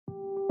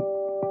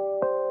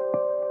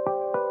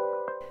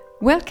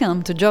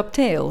Welcome to Job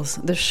Tales,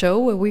 the show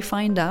where we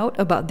find out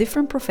about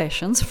different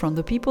professions from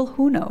the people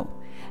who know.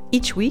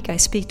 Each week I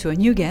speak to a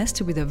new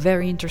guest with a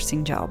very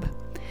interesting job.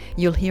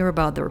 You'll hear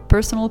about their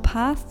personal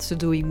path to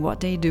doing what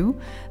they do,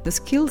 the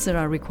skills that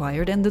are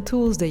required, and the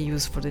tools they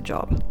use for the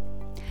job.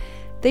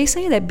 They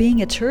say that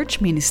being a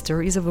church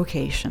minister is a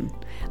vocation.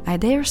 I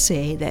dare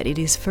say that it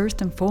is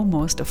first and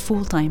foremost a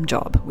full-time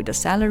job with a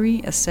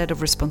salary, a set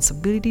of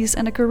responsibilities,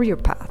 and a career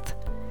path.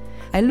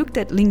 I looked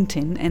at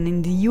LinkedIn, and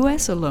in the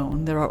US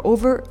alone there are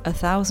over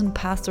 1,000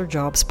 pastor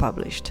jobs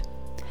published.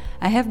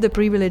 I have the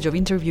privilege of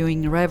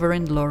interviewing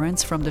Reverend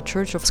Laurence from the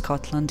Church of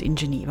Scotland in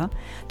Geneva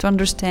to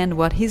understand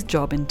what his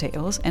job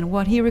entails and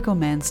what he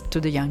recommends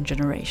to the young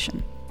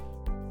generation.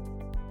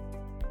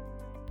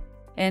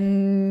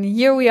 And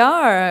here we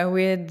are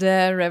with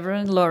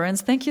Reverend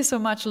Laurence. Thank you so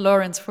much,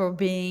 Laurence, for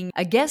being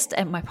a guest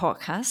at my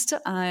podcast.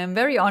 I am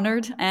very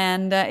honored,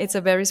 and it's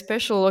a very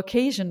special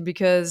occasion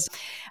because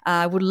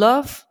I would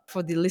love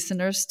for the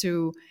listeners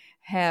to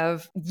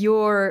have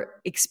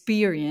your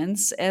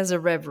experience as a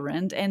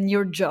reverend and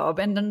your job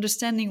and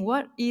understanding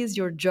what is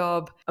your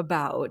job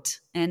about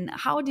and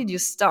how did you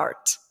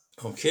start?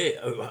 Okay,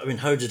 I mean,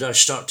 how did I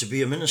start to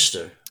be a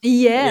minister?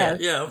 Yeah,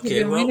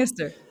 Okay. Well,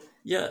 minister.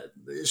 Yeah,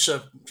 it's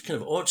a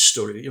kind of odd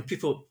story.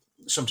 People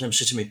sometimes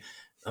say to me,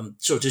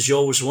 so did you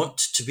always want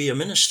to be a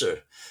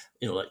minister?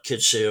 Like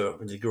kids say, or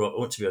when they grow up, I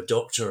want to be a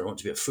doctor, or I want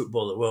to be a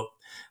footballer. Well,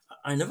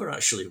 I never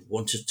actually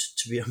wanted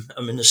to be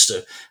a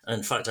minister.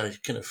 In fact, I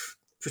kind of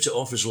put it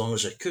off as long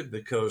as I could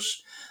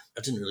because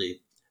I didn't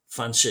really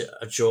fancy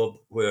a job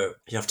where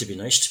you have to be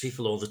nice to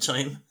people all the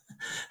time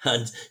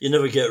and you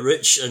never get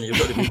rich and you've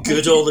got to be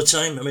good all the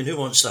time. I mean, who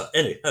wants that?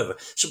 Anyway,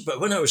 but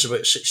when I was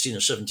about 16 or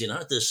 17, I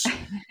had this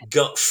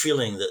gut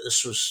feeling that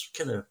this was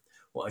kind of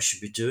what I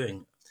should be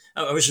doing.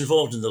 I was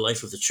involved in the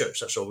life of the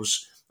church. That's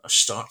always a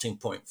starting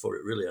point for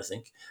it, really, I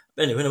think.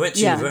 But anyway, when I went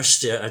to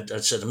university,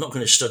 I'd said, I'm not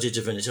going to study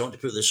divinity. I want to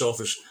put this off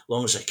as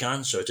long as I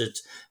can. So I did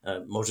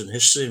modern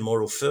history and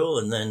moral phil.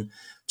 And then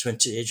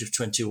age of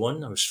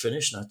 21, I was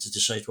finished and I had to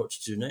decide what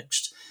to do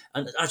next.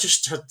 And I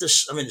just had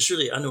this, it's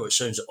really, I know it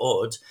sounds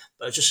odd,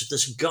 but I just had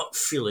this gut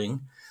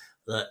feeling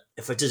that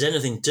if I did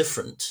anything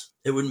different,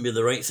 it wouldn't be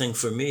the right thing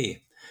for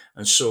me.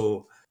 And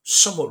so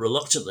somewhat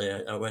reluctantly,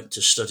 I went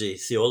to study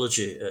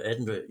theology at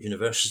Edinburgh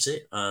University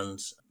and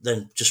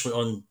then just went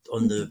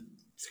on the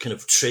kind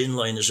of train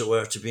line, as it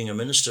were, to being a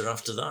minister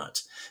after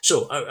that.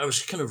 So I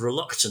was kind of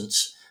reluctant,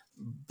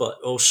 but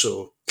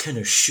also kind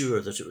of sure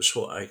that it was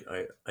what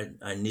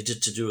I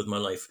needed to do with my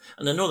life.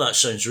 And I know that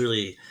sounds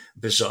really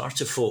bizarre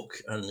to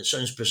folk, and it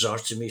sounds bizarre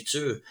to me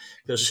too,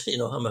 because,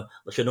 I'm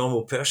like a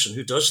normal person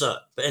who does that.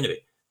 But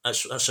anyway,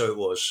 that's how it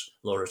was,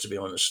 Laura, to be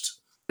honest.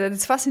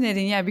 It's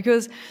fascinating, yeah,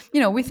 because,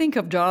 we think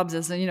of jobs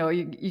as,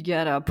 you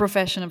get a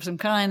profession of some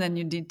kind and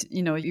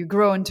you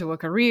grow into a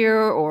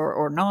career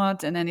or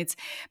not. And then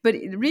but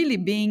really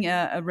being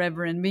a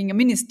reverend, being a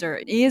minister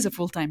is a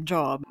full-time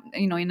job.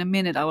 In a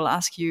minute, I will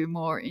ask you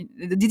more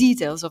the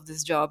details of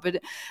this job.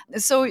 But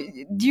so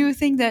do you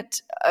think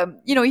that,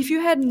 if you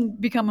hadn't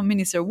become a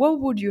minister, what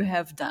would you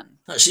have done?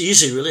 That's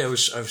easy, really. I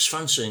was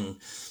fancying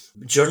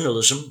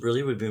journalism,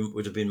 really,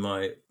 would have been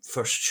my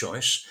first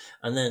choice.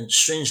 And then,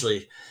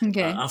 strangely,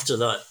 after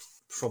that,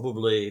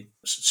 probably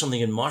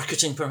something in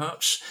marketing,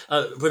 perhaps.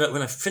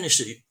 When I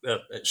finished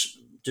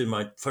doing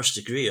my first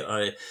degree,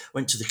 I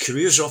went to the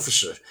careers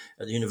officer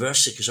at the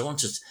university because I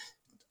wanted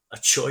a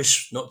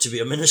choice not to be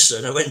a minister.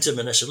 And I went to him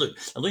and I said, look,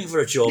 I'm looking for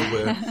a job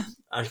where,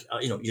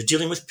 you're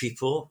dealing with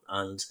people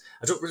and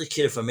I don't really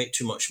care if I make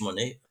too much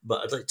money,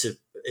 but I'd like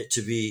it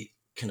to be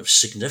kind of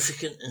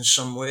significant in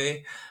some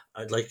way.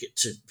 I'd like it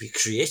to be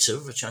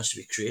creative, a chance to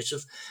be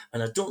creative.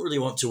 And I don't really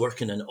want to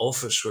work in an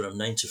office where I'm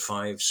 9 to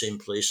 5, same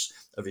place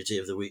every day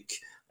of the week.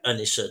 And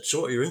he said,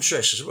 so what are your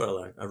interests? I said,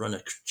 well, I run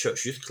a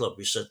church youth club.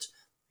 He said,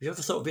 have you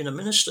ever thought of being a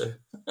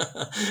minister?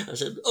 I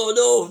said,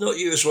 oh, no, not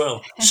you as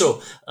well.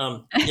 So,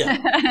 not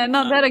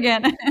that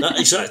again.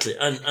 Exactly.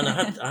 And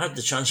I had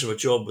the chance of a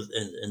job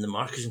in the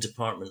marketing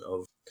department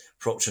of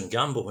Procter &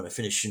 Gamble when I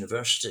finished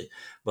university.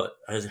 But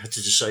I had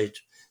to decide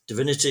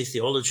divinity,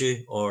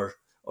 theology, or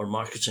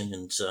marketing,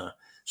 and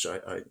so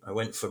I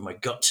went for my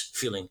gut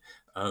feeling,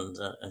 and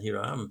here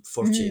I am,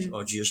 40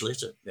 odd years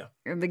later. Yeah,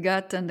 the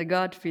gut and the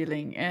gut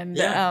feeling, and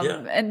yeah.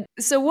 And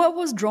so, what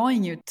was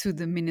drawing you to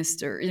the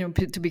minister?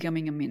 To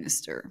becoming a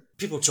minister.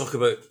 People talk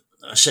about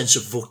a sense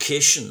of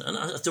vocation, and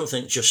I don't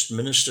think just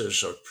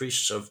ministers or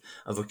priests have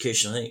a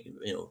vocation. I think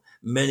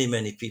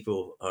many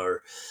people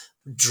are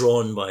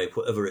drawn by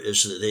whatever it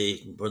is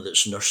that whether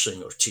it's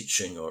nursing or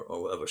teaching or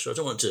whatever. So I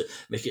don't want to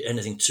make it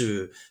anything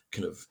too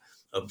kind of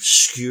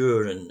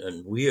obscure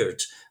and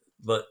weird,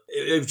 but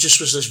it just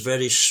was this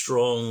very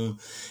strong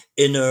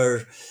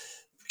inner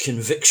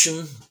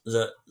conviction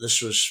that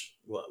this was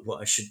what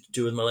I should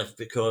do with my life,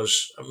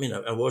 because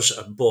I was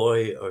a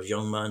boy or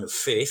young man of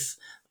faith,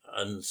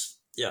 and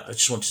I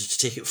just wanted to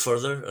take it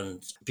further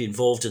and be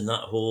involved in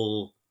that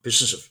whole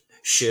business of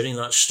sharing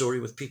that story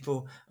with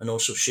people and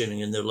also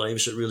sharing in their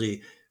lives at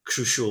really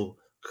crucial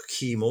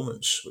key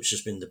moments, which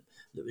has been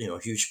a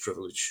huge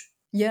privilege.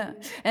 Yeah.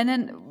 And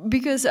then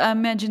because I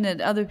imagine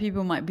that other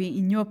people might be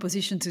in your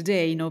position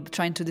today,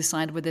 trying to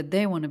decide whether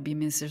they want to be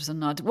ministers or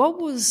not. What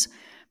was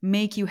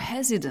make you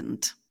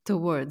hesitant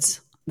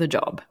towards the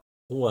job?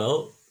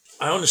 Well,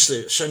 I honestly,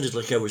 it sounded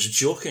like I was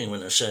joking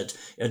when I said,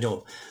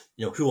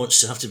 who wants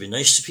to have to be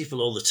nice to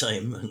people all the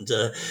time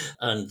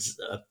and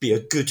be a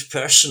good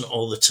person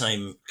all the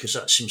time, because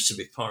that seems to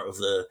be part of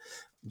the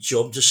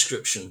job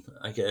description,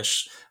 I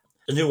guess.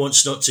 And who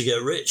wants not to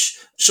get rich?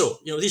 So,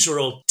 these were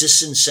all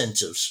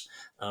disincentives.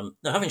 Now,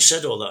 having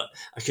said all that,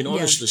 I can Yeah.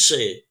 honestly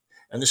say,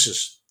 and this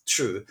is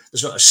true,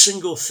 there's not a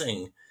single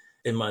thing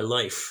in my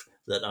life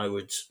that I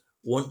would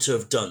want to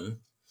have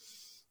done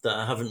that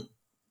I haven't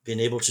been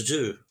able to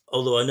do.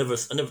 Although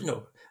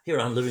here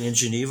I am living in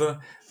Geneva,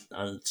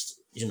 and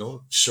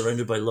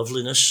surrounded by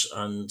loveliness,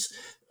 and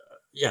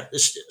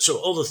so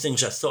all the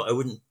things I thought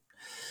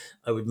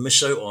I would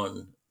miss out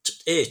on.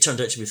 It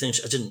turned out to be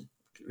things I didn't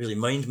really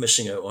mind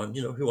missing out on.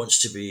 Who wants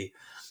to be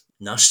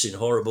nasty and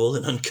horrible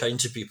and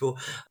unkind to people?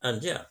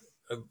 And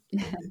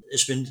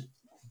it's been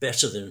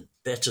better than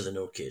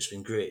okay. It's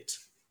been great.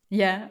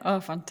 Yeah. Oh,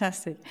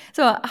 fantastic.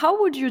 So,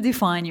 how would you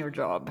define your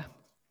job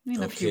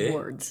in a few Okay,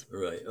 words?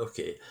 right.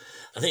 Okay,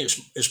 I think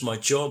it's my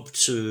job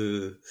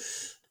to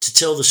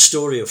tell the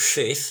story of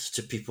faith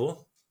to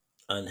people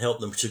and help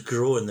them to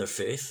grow in their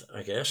faith,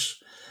 I guess,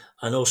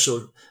 and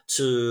also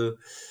to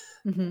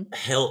Hmm.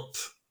 help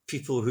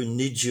people who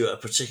need you at a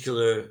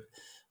particular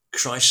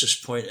crisis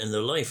point in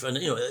their life. And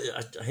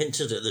I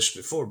hinted at this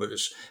before, but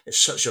it's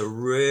such a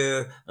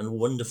rare and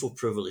wonderful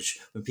privilege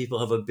when people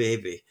have a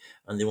baby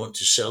and they want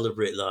to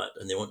celebrate that,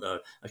 and they want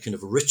a kind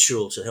of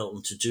ritual to help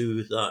them to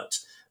do that.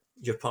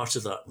 You're part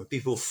of that. When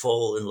people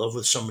fall in love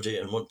with somebody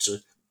and want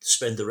to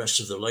spend the rest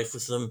of their life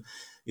with them,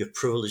 you're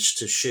privileged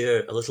to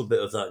share a little bit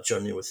of that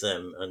journey with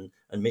them,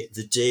 and make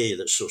the day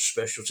that's so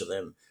special to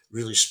them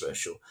really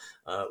special.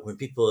 When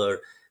people are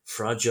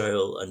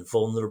fragile and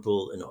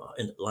vulnerable,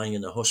 lying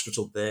in a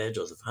hospital bed,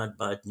 or they've had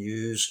bad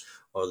news,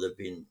 or they've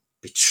been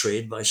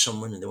betrayed by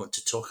someone and they want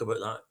to talk about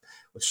that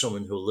with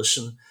someone who'll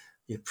listen,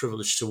 you're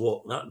privileged to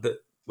walk that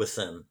bit with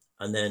them.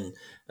 And then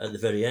at the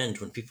very end,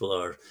 when people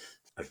are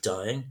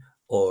dying,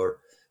 or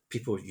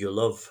people you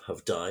love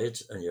have died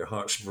and your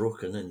heart's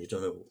broken and you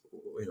don't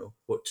know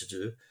what to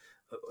do,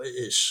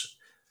 it's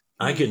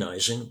Mm.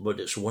 agonizing, but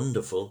it's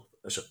wonderful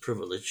as a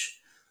privilege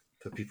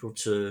for people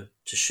to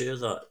share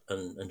that,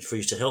 and for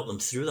you to help them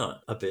through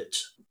that a bit.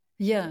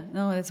 Yeah,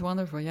 no, it's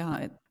wonderful.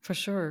 Yeah, for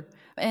sure.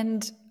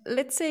 And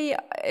let's say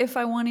if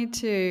I wanted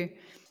to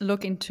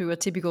look into a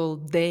typical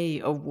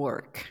day of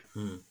work,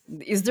 Hmm.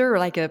 is there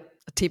like a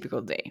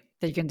typical day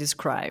that you can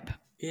describe?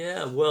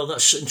 Yeah, well,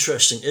 that's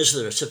interesting. Is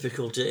there a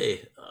typical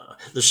day?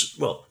 There's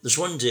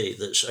one day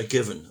that's a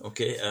given.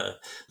 Okay,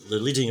 the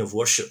leading of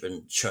worship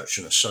in church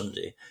on a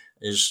Sunday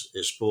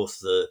is both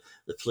the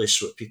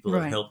place where people are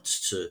Right.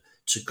 helped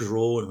to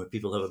grow, and where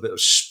people have a bit of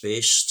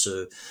space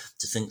to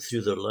think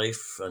through their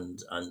life,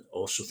 and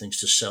also things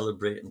to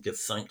celebrate and give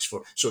thanks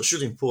for. So it's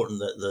really important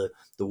that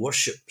the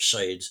worship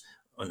side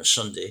on a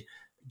Sunday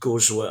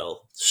goes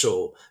well.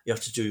 So you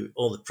have to do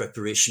all the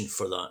preparation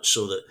for that,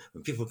 so that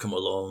when people come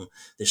along,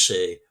 they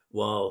say,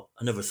 "Wow,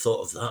 I never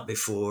thought of that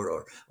before,"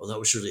 or "Oh, that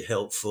was really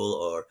helpful,"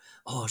 or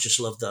 "Oh, I just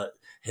love that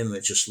hymn;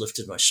 it just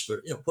lifted my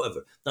spirit."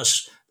 Whatever.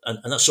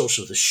 And that's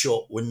also the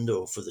shop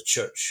window for the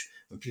church.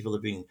 When people are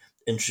being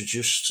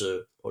introduced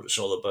to what it's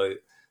all about,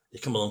 they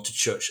come along to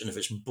church, and if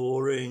it's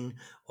boring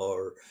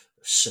or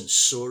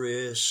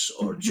censorious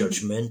or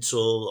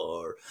judgmental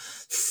or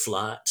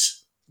flat,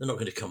 they're not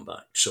going to come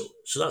back. So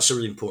that's a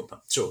really important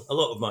part. So a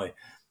lot of my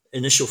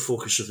initial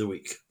focus of the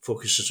week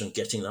focuses on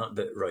getting that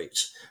bit right,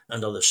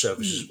 and other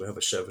services. Mm. We have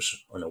a service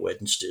on a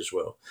Wednesday as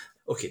well.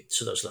 Okay,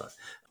 so that's that.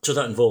 So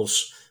that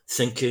involves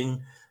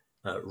thinking,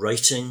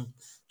 writing,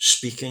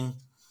 speaking,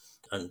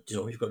 and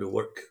you've got to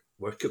work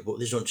at both.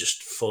 These don't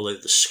just fall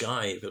out the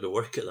sky. You've got to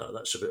work at that.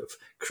 That's a bit of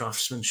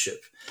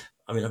craftsmanship.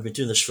 I mean, I've been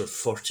doing this for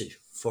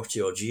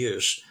 40 odd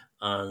years,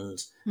 and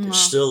it's Wow.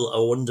 still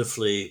a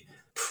wonderfully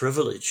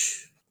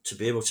privilege to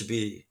be able to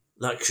be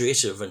that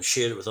creative and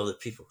share it with other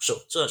people.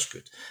 So that's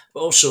good.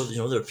 But also,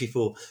 there are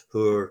people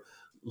who are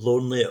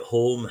lonely at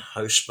home,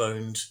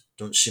 housebound,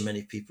 don't see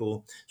many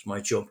people. It's my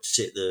job to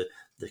take the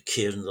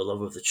care and the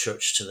love of the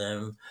church to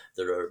them.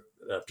 There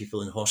are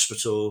people in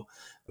hospital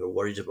who are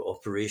worried about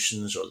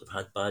operations, or they've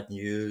had bad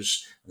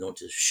news, and want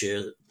to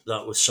share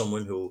that with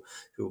someone who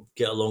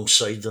get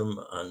alongside them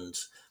and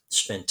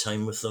spend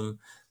time with them.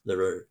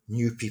 There are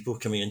new people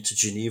coming into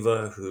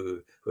Geneva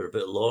who are a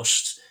bit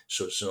lost,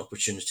 so it's an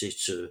opportunity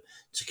to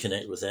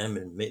connect with them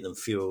and make them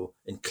feel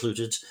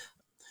included.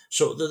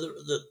 So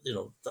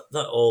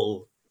that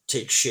all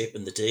takes shape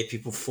in the day.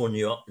 People phone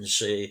you up and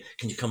say,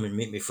 "Can you come and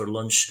meet me for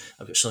lunch?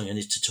 I've got something I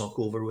need to talk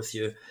over with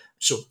you."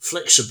 So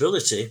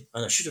flexibility,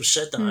 and I should have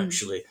said that Mm.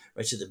 actually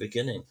right at the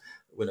beginning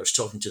when I was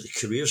talking to the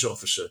careers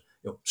officer.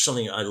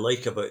 Something I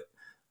like about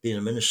being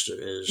a minister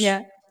is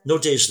Yeah. no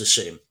day's the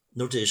same.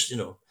 No day's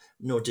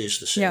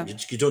the same. Yeah.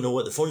 You don't know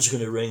what the phone's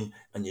going to ring,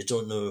 and you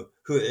don't know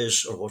who it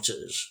is or what it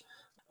is,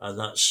 and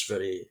that's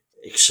very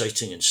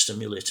exciting and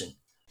stimulating.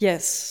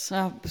 Yes,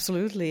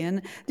 absolutely.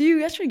 And do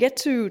you actually get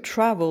to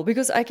travel?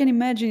 Because I can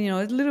imagine,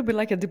 a little bit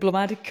like a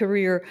diplomatic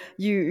career.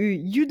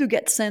 You do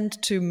get sent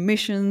to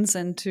missions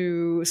and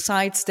to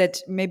sites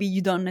that maybe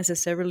you don't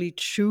necessarily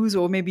choose,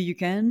 or maybe you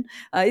can.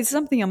 It's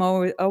something I'm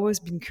always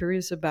been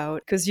curious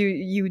about, because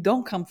you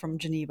don't come from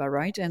Geneva,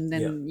 right? And Yeah.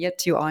 then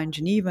yet you are in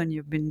Geneva, and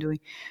you've been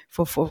doing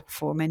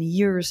for many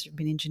years. You've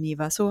been in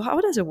Geneva. So how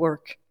does it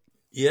work?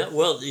 Yeah,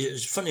 well,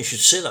 it's funny you should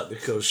say that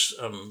because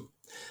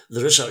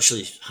there is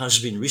actually has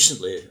been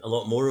recently a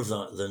lot more of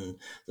that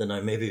than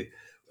I maybe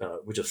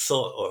would have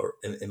thought or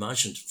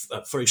imagined.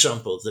 For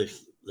example,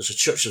 there's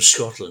a Church of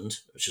Scotland,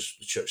 which is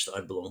the church that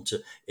I belong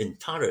to, in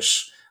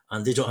Paris,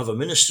 and they don't have a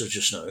minister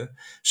just now.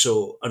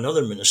 So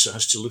another minister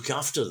has to look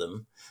after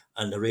them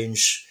and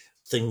arrange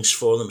things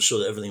for them so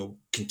that everything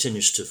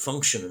continues to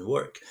function and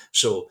work.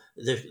 So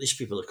these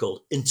people are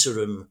called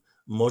interim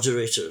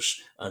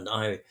moderators, and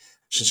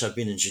since I've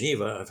been in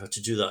Geneva, I've had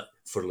to do that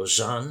for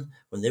Lausanne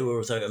when they were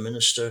without a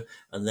minister,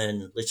 and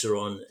then later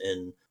on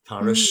in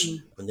Paris Mm,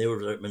 when they were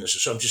without minister.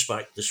 So I'm just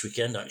back this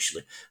weekend,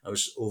 actually. I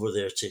was over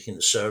there taking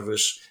the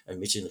service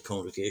and meeting the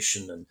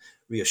congregation and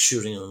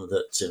reassuring them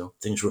that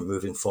things were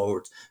moving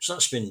forward. So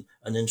that's been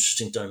an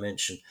interesting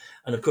dimension.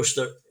 And of course,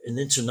 there in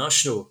the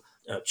international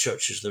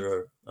churches, there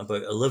are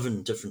about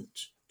 11 different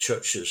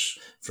churches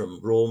from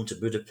Rome to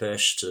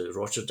Budapest to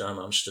Rotterdam,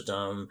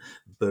 Amsterdam,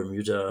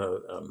 Bermuda,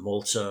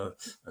 Malta,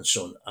 and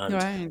so on. And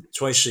right.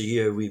 twice a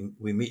year we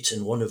meet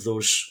in one of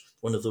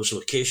those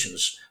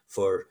locations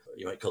for,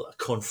 you might call it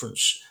a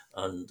conference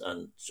and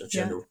a Yeah.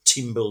 general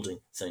team building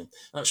thing.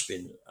 That's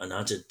been an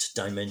added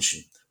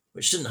dimension,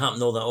 which didn't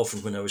happen all that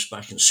often when I was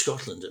back in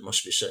Scotland, it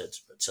must be said.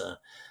 But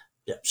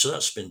yeah, so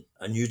that's been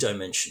a new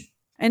dimension.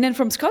 And then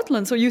from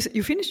Scotland, so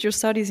you finished your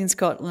studies in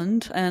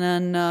Scotland, and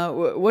then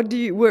what do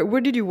you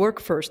where did you work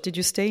first? Did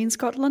you stay in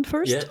Scotland Yeah,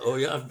 first? oh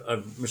yeah,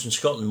 I was in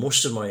Scotland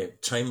most of my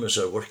time as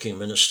a working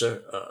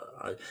minister.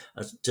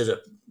 I did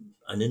a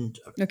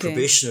Okay.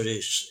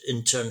 probationary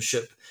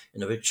internship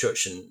in a big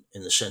church in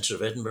the centre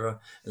of Edinburgh,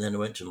 and then I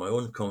went to my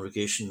own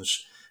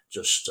congregations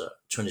just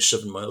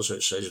 27 miles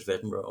outside of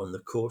Edinburgh on the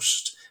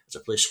coast. It's a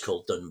place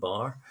called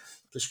Dunbar,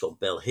 a place called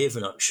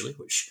Belhaven actually,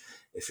 which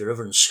if you're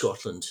ever in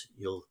Scotland,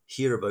 you'll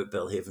hear about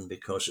Belhaven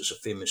because it's a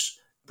famous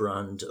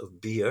brand of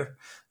beer.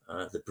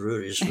 The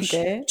breweries was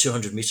Okay.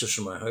 200 metres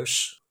from my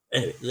house.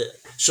 Anyway,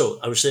 so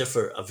I was there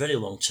for a very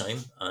long time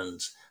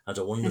and had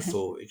a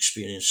wonderful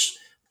experience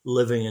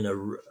living in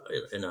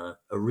a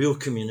real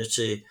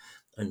community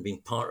and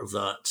being part of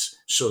that.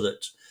 So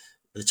that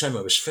by the time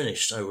I was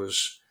finished, I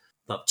was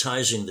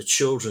baptizing the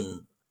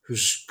children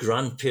whose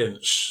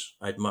grandparents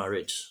I'd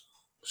married.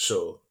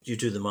 So you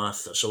do the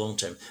math. That's a long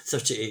time.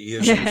 38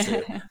 years I was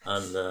there, Yeah.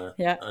 and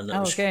Yeah. and it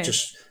Oh, was okay.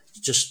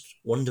 just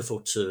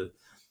wonderful to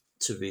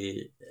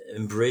be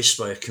embraced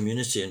by a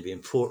community and be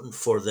important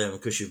for them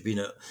because you've been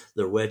at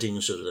their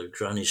weddings or their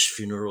granny's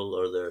funeral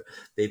or their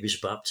baby's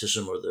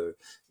baptism or their,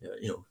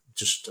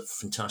 just a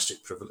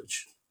fantastic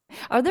privilege.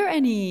 Are there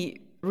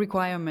any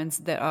requirements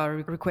that are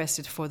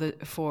requested for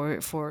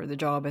the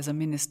job as a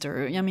minister?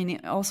 I mean,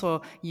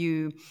 also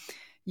you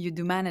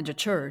do manage a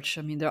church.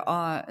 I mean, there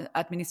are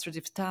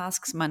administrative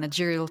tasks,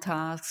 managerial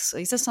tasks.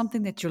 Is that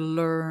something that you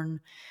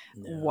learn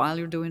Yeah. while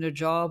you're doing the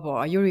job, or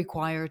are you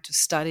required to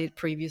study it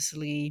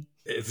previously?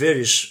 It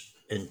varies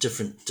in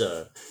different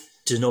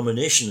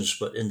denominations,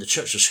 but in the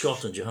Church of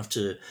Scotland, you have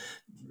to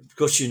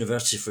go to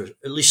university for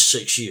at least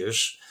 6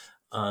 years,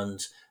 and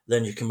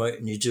then you come out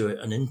and you do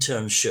an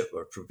internship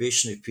or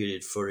probationary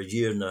period for a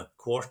year and a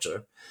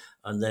quarter,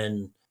 and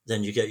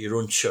then you get your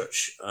own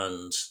church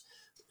and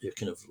you're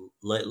kind of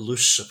let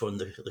loose upon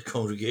the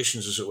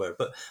congregations, as it were.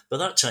 But by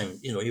that time,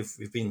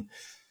 you've been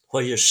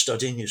while you're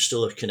studying, you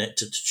still are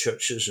connected to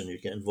churches and you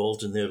get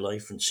involved in their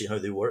life and see how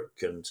they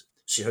work and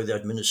see how the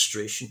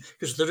administration,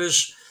 because there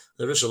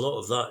is a lot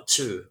of that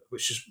too,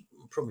 which is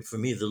probably for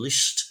me the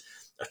least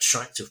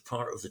attractive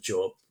part of the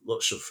job.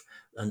 Lots of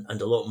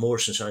and a lot more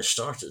since I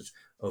started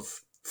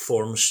of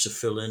forms to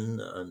fill in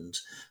and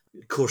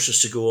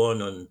courses to go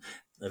on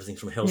everything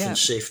from health and Yeah,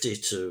 safety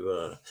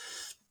to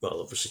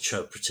well, obviously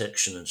child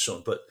protection and so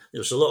on. But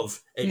there's a lot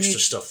of you extra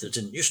need stuff that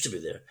didn't used to be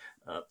there.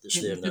 That's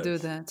you there need to now. do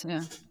that.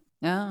 Yeah.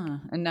 Ah,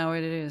 and now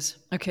it is.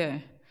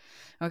 Okay.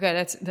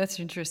 Okay, that's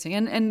interesting.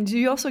 And do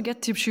you also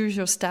get to choose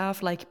your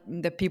staff, like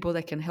the people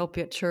that can help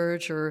you at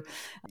church, or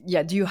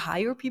yeah, do you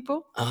hire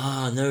people?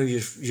 Now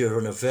you're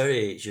on a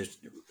very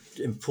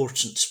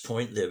important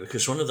point there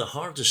because one of the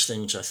hardest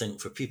things I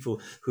think for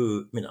people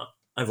who, I mean,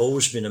 I've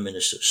always been a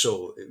minister,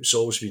 so it's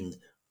always been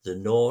the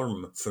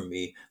norm for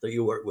me that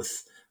you work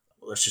with,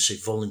 let's just say,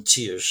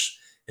 volunteers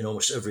in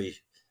almost every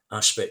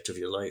aspect of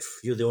your life.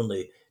 You're the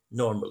only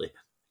normally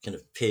kind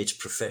of paid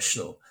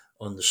professional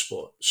on the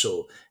spot.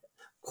 So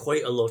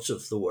quite a lot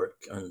of the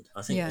work, and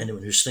I think Yeah.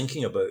 anyone who's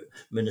thinking about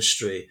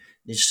ministry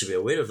needs to be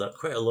aware of that.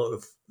 Quite a lot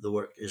of the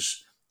work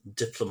is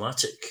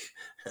diplomatic.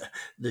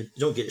 You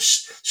don't get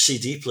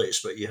CD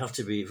plates, but you have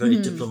to be very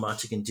Hmm.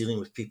 diplomatic in dealing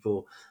with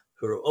people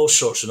who are all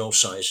sorts and all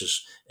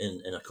sizes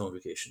in a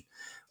congregation,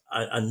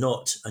 and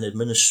not an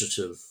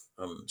administrative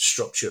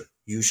structure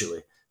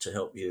usually to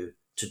help you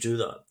to do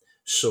that.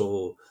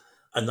 So,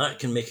 and that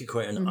can make it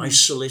quite an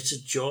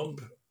isolated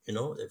job,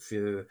 if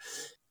you,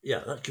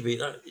 that could be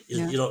that.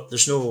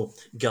 There's no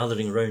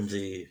gathering around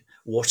the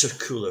water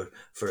cooler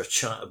for a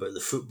chat about the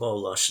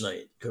football last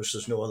night because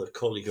there's no other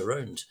colleague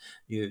around.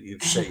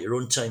 You've set your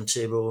own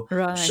timetable,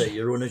 Right. you set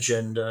your own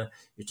agenda,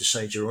 you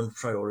decide your own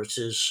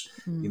priorities,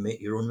 you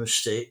make your own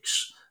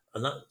mistakes.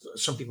 And that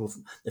some people,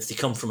 if they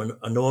come from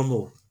a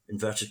normal,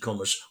 inverted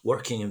commas,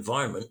 working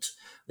environment,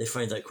 they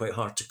find that quite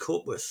hard to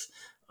cope with.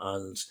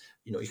 And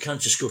you can't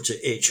just go to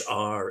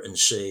HR and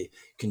say,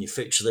 can you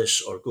fix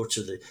this? Or go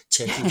to the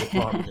techie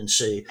department and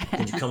say,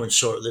 can you come and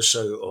sort this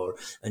out? Or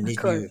I need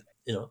you.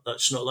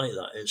 That's not like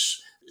that.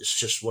 It's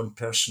just one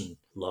person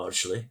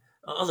largely.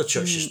 Other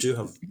churches do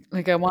have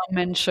like a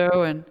one-man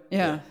show, and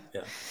yeah.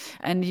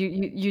 And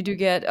you do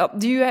get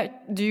do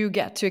you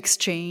get to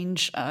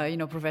exchange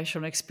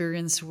professional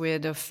experience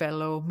with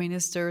fellow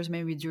ministers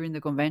maybe during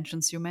the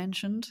conventions you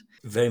mentioned?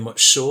 Very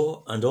much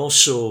so. And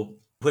also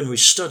when we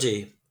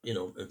study,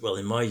 well,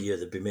 in my year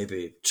there'd be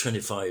maybe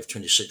 25,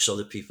 26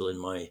 other people in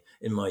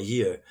my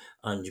year,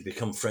 and you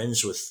become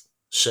friends with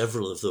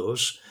several of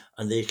those,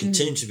 and they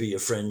continue to be your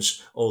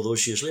friends all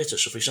those years later.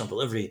 So for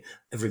example, every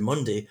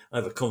Monday I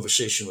have a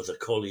conversation with a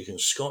colleague in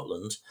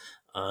Scotland,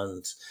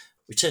 and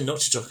we tend not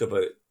to talk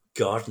about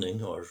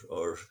gardening or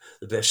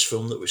the best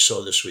film that we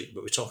saw this week,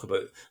 but we talk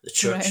about the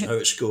church and how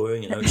it's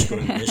going and how it's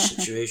going in this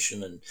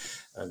situation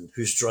and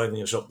who's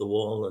driving us up the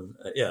wall. And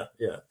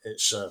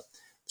it's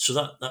so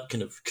that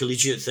kind of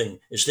collegiate thing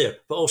is there.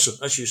 But also,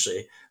 as you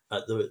say,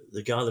 at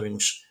the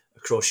gatherings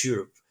across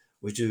Europe,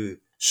 we do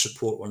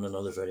support one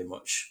another very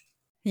much.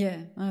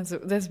 Yeah,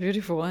 that's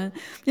beautiful. And,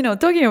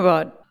 talking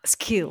about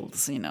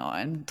skills,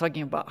 and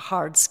talking about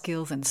hard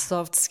skills and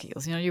soft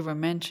skills, you were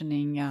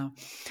mentioning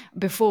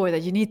before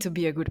that you need to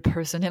be a good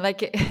person. And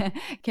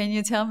can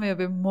you tell me a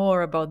bit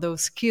more about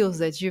those skills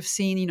that you've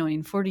seen,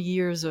 in 40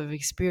 years of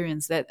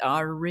experience that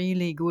are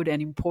really good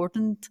and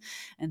important,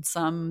 and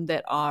some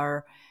that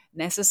are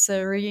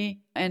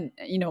necessary? And,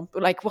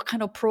 what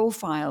kind of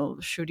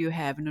profile should you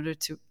have in order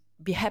to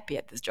be happy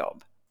at this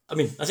job? I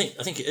mean, I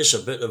think it is a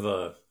bit of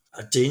a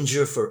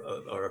danger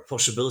or a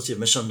possibility of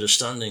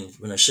misunderstanding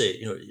when I say,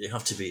 you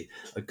have to be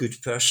a good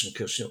person,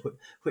 because,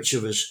 which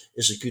of us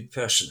is a good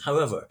person?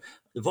 However,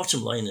 the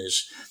bottom line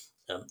is,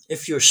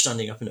 if you're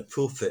standing up in a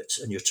pulpit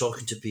and you're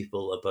talking to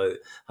people about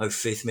how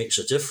faith makes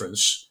a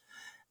difference,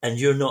 and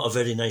you're not a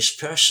very nice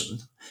person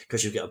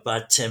because you've got a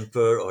bad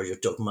temper, or you're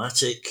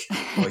dogmatic,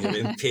 or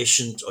you're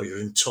impatient, or you're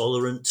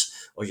intolerant,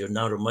 or you're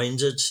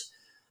narrow-minded,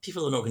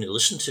 people are not going to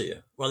listen to you.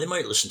 Well, they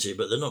might listen to you,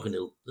 but they're not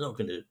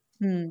going to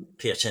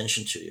pay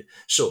attention to you.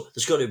 So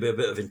there's got to be a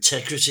bit of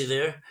integrity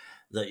there,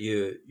 that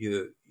you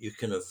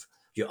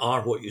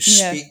are what you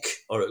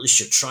speak, or at least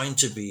you're trying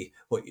to be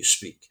what you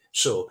speak.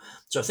 So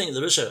I think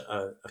there is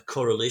a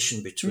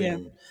correlation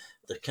between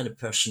the kind of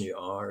person you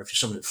are. If you're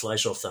somebody that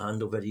flies off the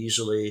handle very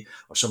easily,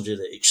 or somebody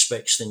that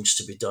expects things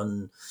to be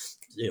done,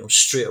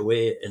 straight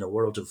away in a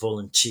world of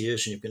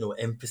volunteers, and you've got no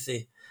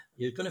empathy,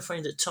 you're going to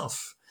find it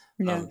tough.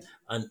 Yeah.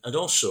 And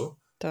also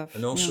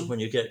when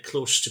you get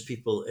close to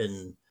people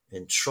in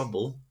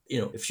trouble,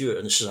 if you're,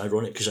 and this is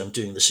ironic because I'm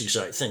doing this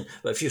exact thing,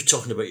 but if you're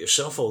talking about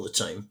yourself all the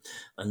time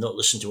and not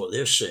listening to what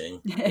they're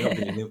saying,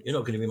 you're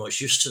not going to be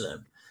much use to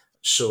them.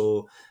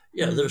 So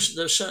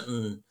there's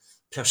certain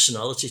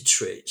personality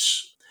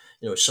traits.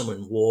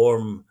 Someone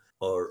warm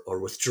or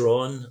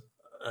withdrawn.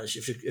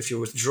 If you're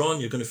withdrawn,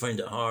 you're going to find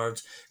it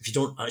hard. If you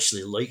don't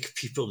actually like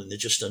people and they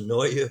just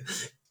annoy you,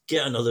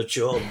 get another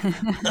job.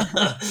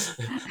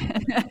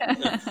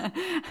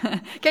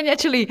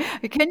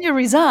 Can you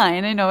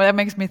resign? That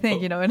makes me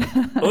think,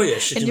 Oh,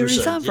 yes, can you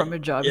resign from your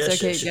job? Yes,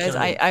 it's okay, yes,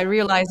 guys. I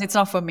realize it's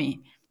not for me.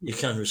 You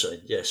can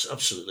resign. Yes,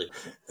 absolutely.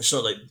 It's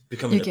not like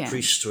becoming a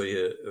priest where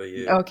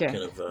you kind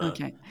of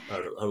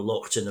are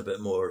locked in a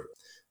bit more.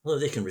 Well,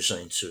 they can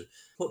resign too.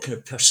 What kind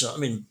of person? I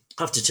mean,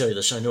 I have to tell you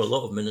this. I know a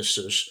lot of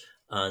ministers,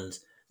 and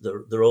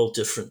they're all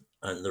different,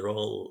 and they're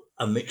all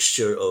a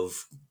mixture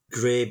of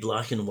grey,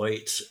 black and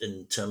white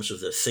in terms of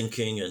their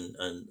thinking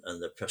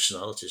and their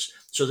personalities.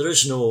 So there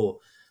is no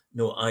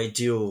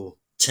ideal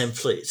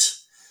template.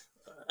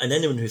 And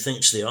anyone who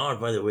thinks they are,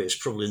 by the way, is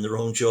probably in the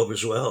wrong job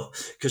as well.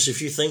 Because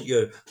if you think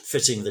you're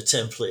fitting the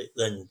template,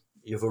 then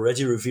you've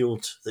already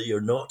revealed that you're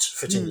not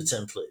fitting the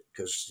template,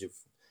 because you've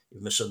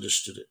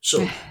misunderstood it.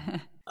 So,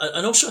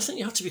 and also I think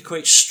you have to be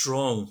quite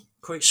strong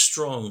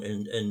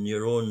in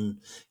your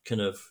own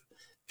kind of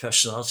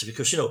personality,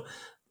 because, I'll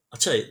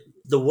tell you,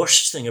 the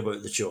worst thing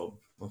about the job,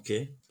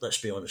 okay, let's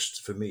be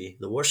honest, for me,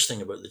 the worst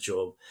thing about the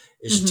job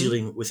is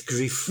dealing with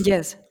grief.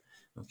 Yes.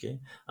 Okay.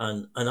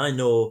 And I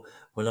know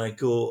when I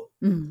go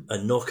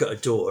and knock at a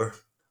door,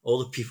 all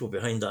the people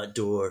behind that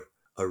door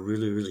are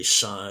really, really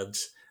sad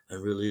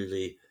and really,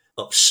 really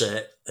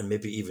upset, and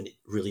maybe even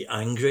really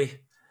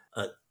angry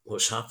at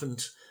what's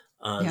happened.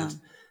 And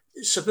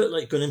it's a bit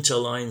like going into a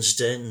lion's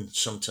den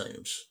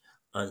sometimes.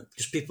 And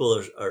because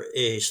people are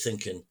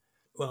thinking,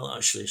 well,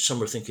 actually,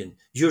 some are thinking,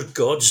 your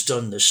God's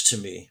done this to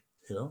me.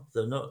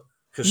 They're not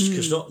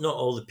Because not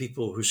all the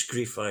people whose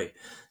grief I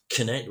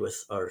connect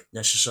with are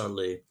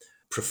necessarily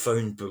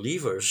profound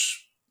believers.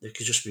 They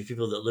could just be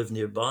people that live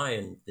nearby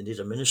and they need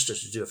a minister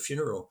to do a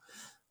funeral.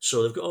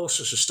 So they've got all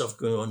sorts of stuff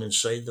going on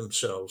inside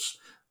themselves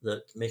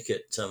that make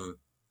it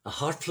a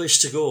hard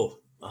place to go,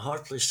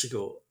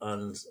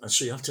 And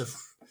so you have to have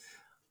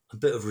a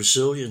bit of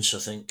resilience, I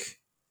think,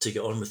 to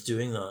get on with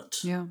doing that.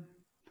 Yeah,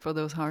 for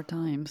those hard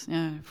times.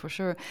 Yeah, for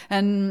sure.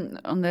 And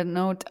on that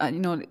note,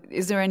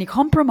 is there any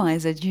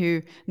compromise that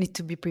you need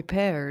to be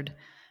prepared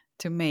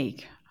to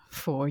make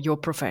for your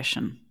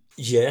profession?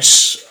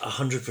 Yes,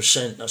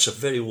 100%. That's a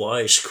very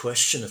wise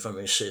question, if I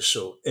may say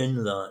so.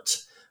 In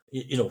that,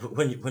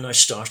 when I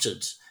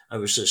started, I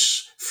was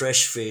this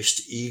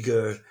fresh-faced,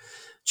 eager,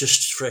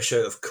 just fresh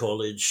out of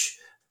college,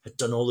 had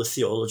done all the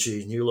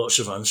theology, knew lots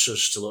of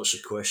answers to lots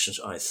of questions,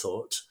 I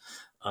thought.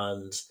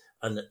 And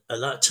at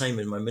that time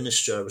in my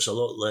ministry, I was a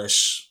lot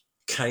less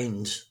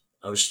kind.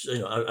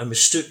 I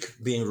mistook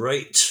being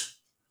right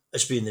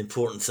as being the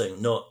important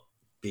thing, not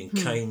being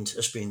kind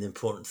as being the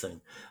important thing.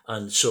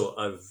 And so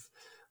I've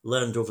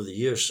learned over the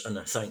years, and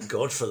I thank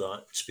God for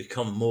that, to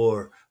become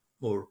more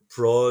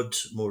broad,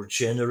 more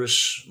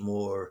generous,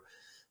 more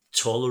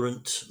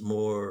tolerant,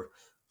 more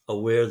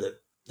aware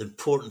that the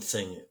important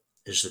thing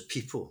is the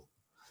people.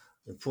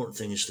 The important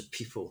thing is the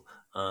people.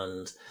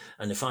 And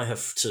if I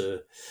have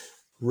to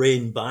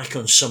rein back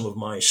on some of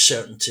my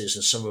certainties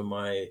and some of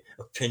my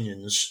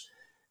opinions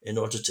in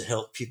order to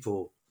help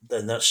people,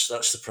 then that's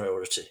the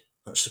priority.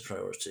 That's the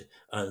priority.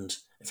 And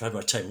if I had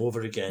my time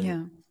over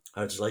again,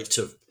 I'd like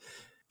to have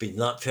been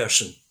that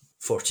person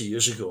 40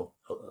 years ago.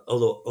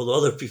 Although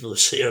other people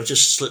say I've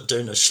just slipped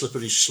down a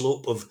slippery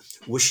slope of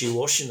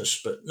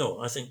wishy-washiness, but no,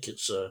 I think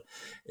it's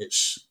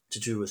to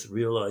do with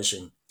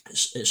realizing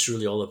it's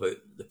really all about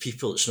the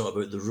people. It's not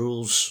about the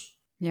rules.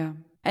 Yeah.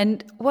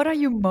 And what are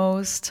you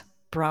most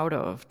proud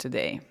of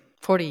today?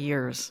 40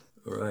 years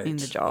in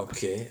the job.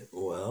 Okay.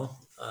 Well,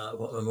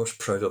 what am I most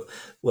proud of?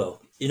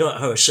 Well, you know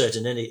how I said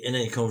in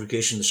any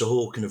congregation, there's a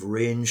whole kind of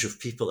range of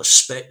people, a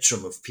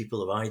spectrum of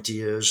people, of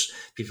ideas,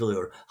 people who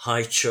are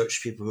high church,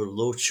 people who are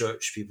low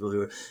church, people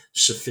who are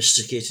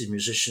sophisticated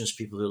musicians,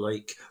 people who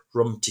like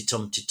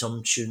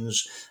rum-ti-tum-ti-tum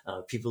tunes,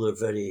 people who are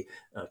very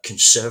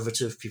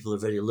conservative, people who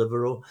are very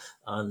liberal.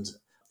 And,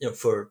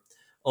 for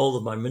all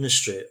of my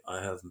ministry,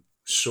 I have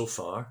so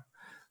far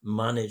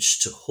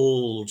managed to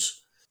hold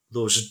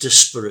those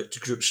disparate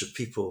groups of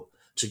people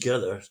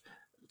together.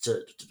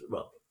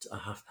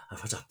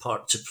 I've had a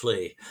part to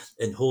play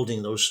in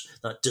holding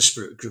that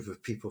disparate group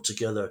of people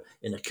together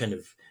in a kind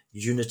of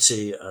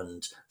unity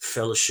and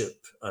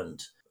fellowship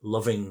and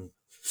loving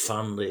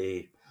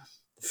family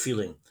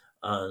feeling.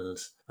 And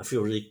I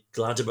feel really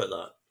glad about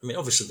that. I mean,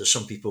 obviously there's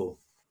some people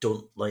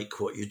don't like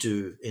what you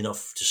do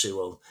enough to say,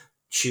 well,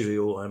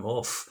 cheerio, I'm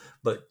off.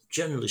 But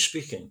generally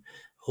speaking,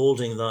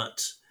 holding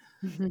that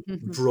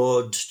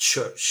broad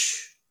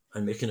church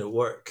and making it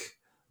work,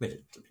 I mean,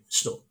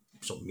 it's not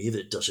me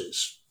that does it.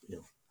 It's,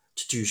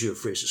 to use your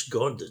phrase, it's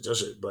God that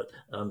does it. But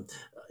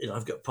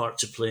I've got a part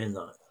to play in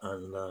that,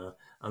 and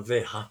I'm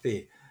very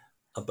happy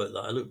about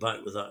that. I look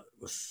back with that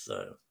with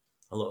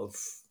a lot of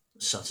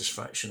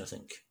satisfaction, I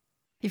think.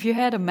 If you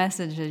had a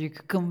message that you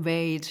could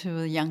convey to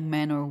a young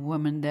man or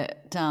woman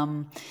that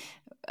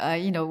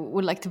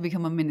would like to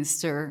become a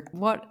minister,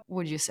 what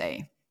would you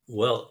say?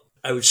 Well,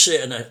 I would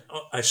say, and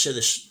I say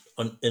this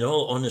in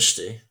all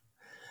honesty,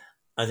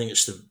 I think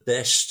it's the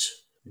best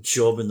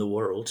job in the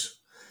world.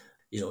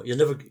 You're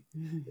never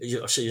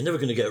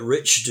going to get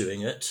rich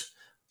doing it,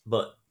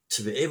 but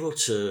to be able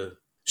to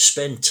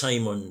spend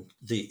time on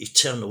the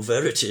eternal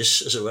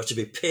verities, as it were, to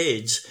be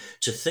paid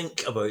to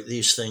think about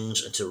these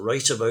things and to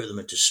write about them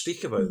and to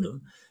speak about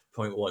them,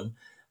 point one,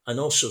 and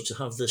also to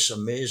have this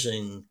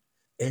amazing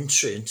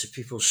entry into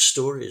people's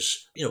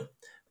stories.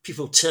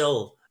 People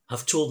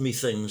have told me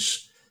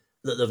things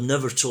that they've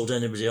never told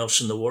anybody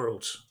else in the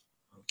world.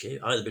 Okay,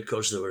 either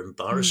because they were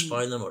embarrassed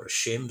by them or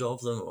ashamed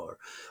of them or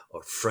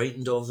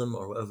frightened of them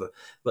or whatever.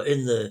 But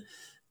in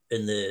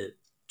the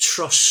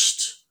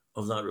trust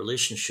of that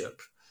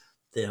relationship,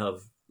 they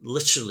have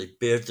literally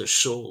bared their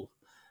soul,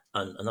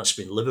 and that's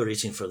been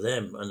liberating for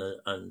them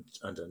and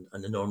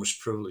an enormous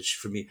privilege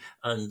for me.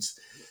 And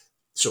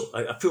so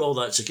I put all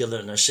that together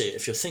and I say,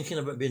 if you're thinking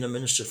about being a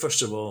minister,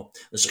 first of all,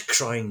 there's a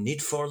crying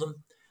need for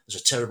them.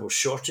 There's a terrible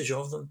shortage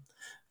of them.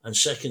 And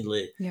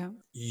secondly,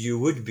 you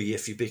would be,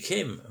 if you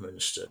became a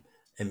minister,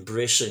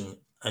 embracing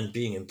and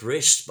being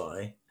embraced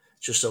by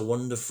just a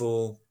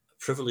wonderful,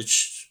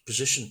 privileged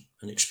position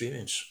and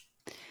experience.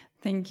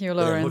 Thank you,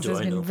 Laurence. It's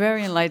been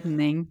very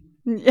enlightening.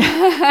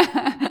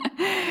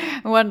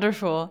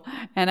 Wonderful.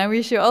 And I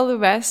wish you all the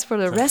best for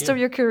the rest of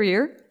your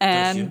career.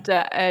 And,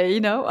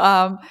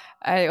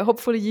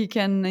 hopefully you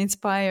can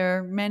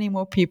inspire many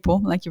more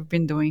people like you've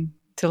been doing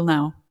till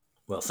now.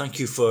 Well, thank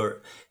you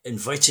for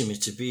inviting me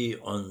to be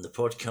on the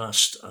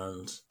podcast,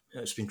 and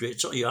it's been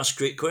great. You asked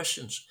great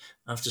questions.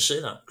 I have to say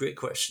that. Great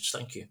questions.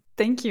 Thank you.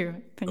 Thank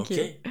you. Thank you.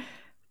 Okay.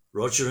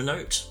 Roger and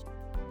out.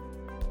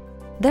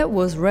 That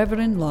was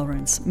Reverend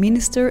Laurence,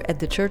 minister at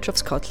the Church of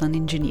Scotland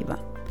in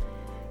Geneva.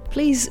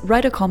 Please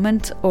write a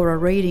comment or a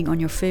rating on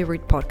your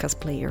favorite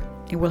podcast player.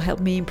 It will help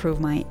me improve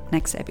my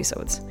next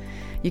episodes.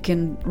 You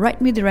can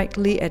write me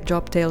directly at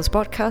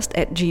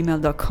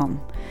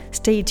jobtalespodcast@gmail.com.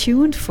 Stay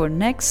tuned for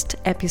next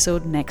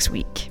episode next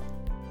week.